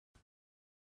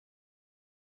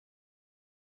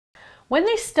When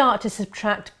they start to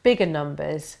subtract bigger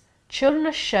numbers, children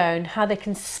are shown how they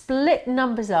can split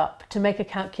numbers up to make a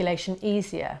calculation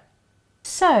easier.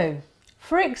 So,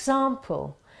 for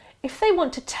example, if they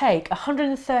want to take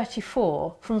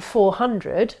 134 from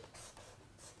 400,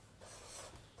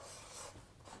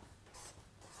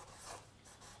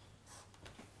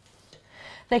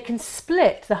 they can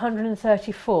split the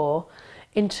 134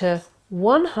 into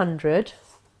 100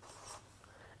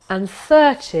 and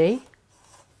 30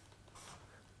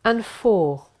 and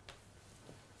 4.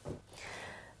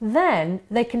 Then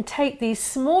they can take these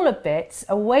smaller bits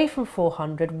away from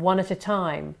 400 one at a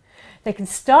time. They can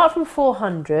start from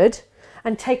 400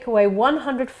 and take away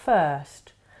 100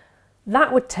 first.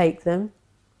 That would take them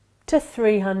to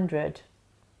 300.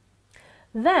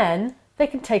 Then they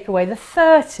can take away the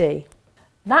 30.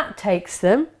 That takes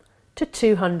them to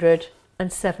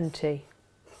 270.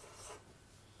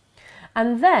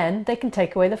 And then they can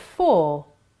take away the 4.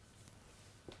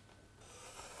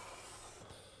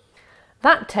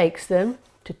 That takes them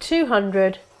to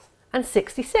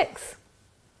 266.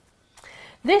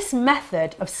 This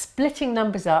method of splitting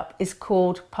numbers up is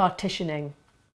called partitioning.